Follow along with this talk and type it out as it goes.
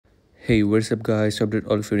Hey, what's up guys, hope that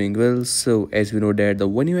all of you doing well. So as we know that the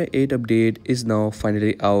OneUi 8 update is now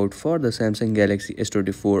finally out for the Samsung Galaxy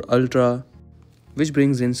S24 Ultra, which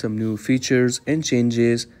brings in some new features and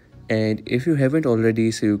changes. And if you haven't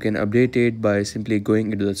already, so you can update it by simply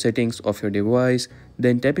going into the settings of your device,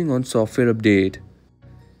 then tapping on software update.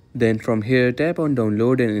 Then from here tap on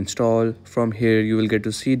download and install. From here you will get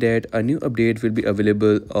to see that a new update will be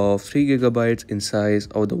available of 3GB in size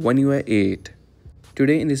of the OneUi 8.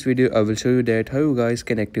 Today in this video, I will show you that how you guys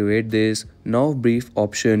can activate this now brief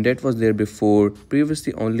option that was there before,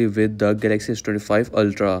 previously only with the Galaxy S25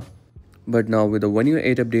 Ultra. But now with the OneUi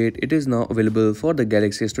 8 update, it is now available for the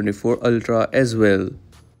Galaxy S24 Ultra as well.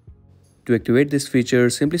 To activate this feature,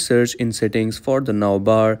 simply search in settings for the now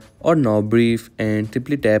bar or now brief and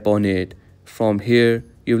simply tap on it. From here,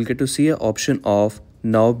 you will get to see an option of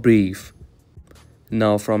now brief.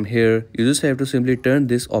 Now from here, you just have to simply turn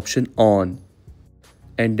this option on.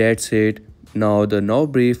 And that's it. Now the now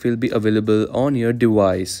brief will be available on your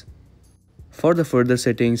device. For the further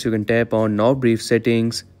settings, you can tap on now brief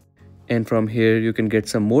settings, and from here you can get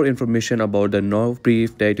some more information about the now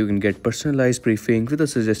brief, that you can get personalized briefing with the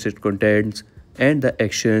suggested contents and the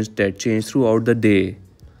actions that change throughout the day.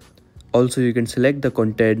 Also, you can select the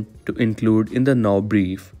content to include in the now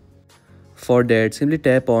brief. For that, simply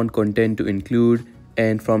tap on content to include,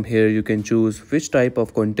 and from here you can choose which type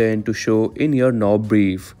of content to show in your now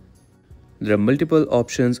brief. There are multiple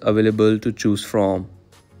options available to choose from.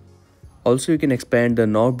 Also, you can expand the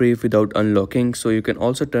now brief without unlocking, so you can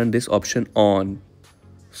also turn this option on.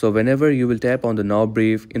 So whenever you will tap on the now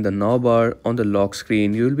brief in the now bar on the lock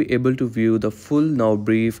screen, you will be able to view the full now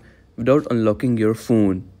brief without unlocking your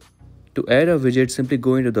phone. To add a widget, simply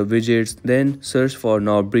go into the widgets, then search for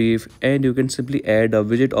now brief, and you can simply add a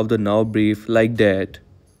widget of the now brief like that.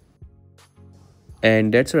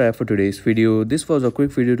 And that's a wrap for today's video. This was a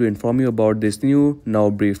quick video to inform you about this new now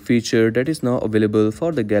brief feature that is now available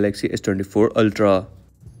for the Galaxy S24 Ultra.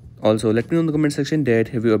 Also, let me know in the comment section that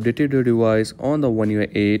have you updated your device on the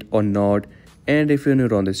OneUi 8 or not, and if you're new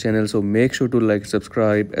on this channel, so make sure to like and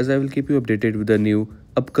subscribe, as I will keep you updated with the new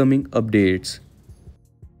upcoming updates.